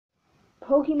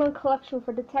Pokemon collection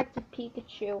for Detective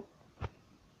Pikachu.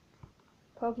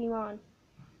 Pokemon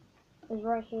is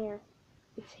right here.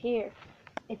 It's here.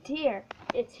 It's here.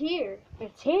 It's here.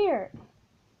 It's here.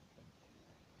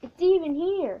 It's even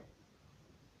here.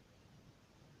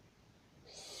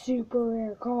 Super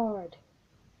rare card.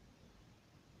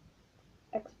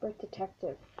 Expert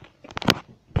Detective.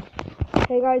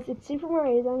 Hey guys, it's Super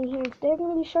Mario down here, and today I'm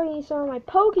going to be showing you some of my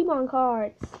Pokemon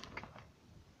cards.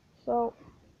 So,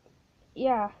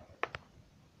 yeah.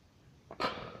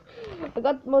 I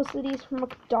got most of these from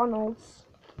McDonald's,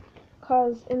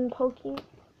 cause in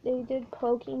they did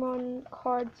Pokemon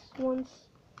cards once,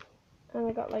 and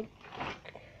I got like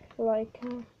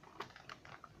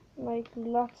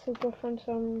lots of different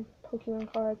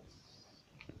Pokemon cards.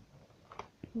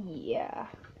 Yeah,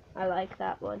 I like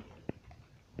that one.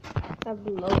 I have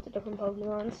loads of different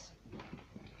Pokemons.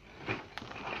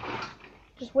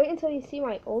 Just wait until you see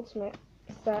my ultimate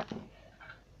set.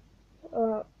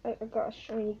 I got a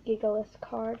shiny Gigalith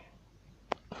card.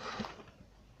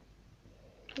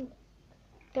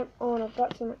 Oh, and I've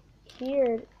got some.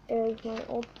 Here is my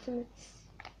ultimates.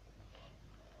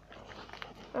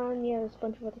 And yeah, there's a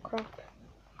bunch of other crap.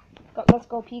 Got Let's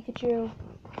Go Pikachu.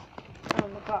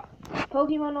 And I've got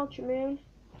Pokemon Ultra Moon.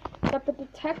 Got the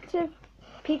Detective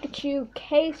Pikachu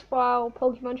case file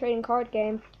Pokemon trading card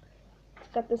game. It's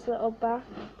got this little back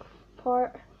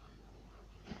part.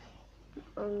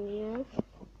 Yeah.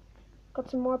 Got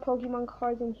some more Pokemon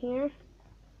cards in here.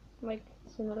 Like,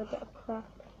 it's another bit of crap.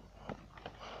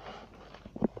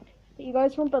 But you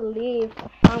guys won't believe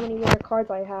how many rare cards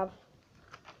I have.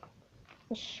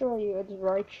 I'll show you. It's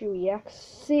Raichu EX.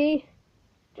 See?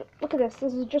 Look at this.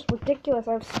 This is just ridiculous.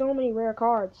 I have so many rare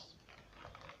cards.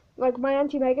 Like, my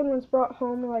Auntie Megan once brought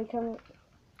home like a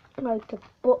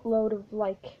buttload of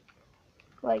like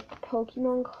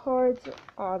Pokemon cards.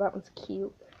 Oh, that one's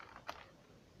cute.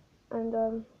 And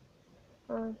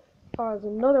oh, there's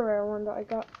another rare one that I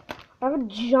got. I have a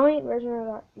giant version of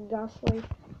that Ghastly.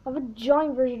 I have a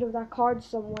giant version of that card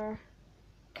somewhere.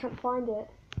 Can't find it.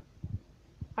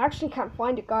 I actually can't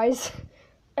find it, guys.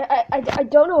 I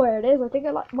don't know where it is. I think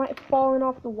it might have fallen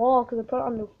off the wall because I put it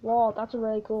on the wall. That's a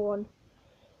really cool one.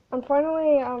 And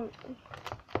finally,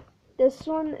 this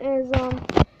one is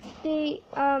the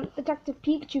Detective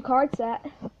Pikachu card set.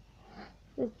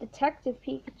 There's Detective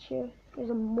Pikachu. There's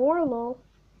a Morlo.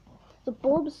 There's a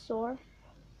Bulbasaur.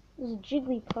 There's a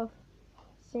Jigglypuff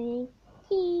saying,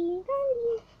 "Hey,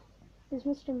 buddy." There's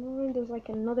Mr. Mime. There's like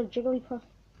another Jigglypuff.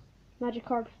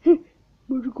 Magikarp.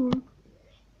 Magikarp.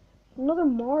 Another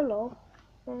Marlo.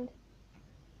 And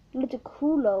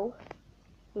Ludicolo.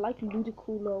 I like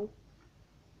Ludicolo.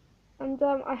 And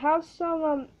I have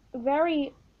some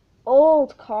very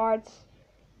old cards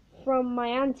from my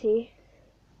auntie.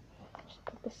 Just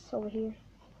put this over here.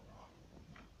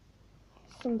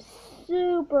 Some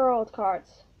super old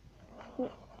cards.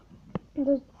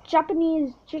 There's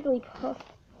Japanese Jigglypuff.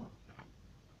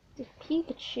 The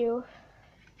Pikachu.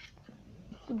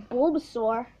 The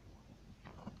Bulbasaur.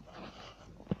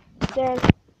 There's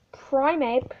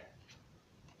Primeape.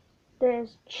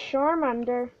 There's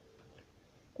Charmander.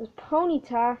 There's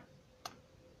Ponyta.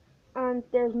 And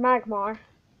there's Magmar.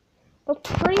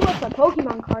 That's pretty much my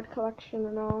Pokemon card collection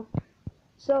and all.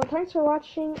 So thanks for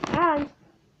watching, and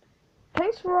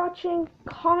thanks for watching.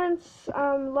 Comments,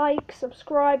 like,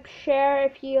 subscribe, share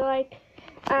if you like,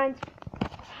 and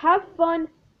have fun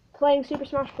playing Super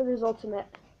Smash Bros. Ultimate.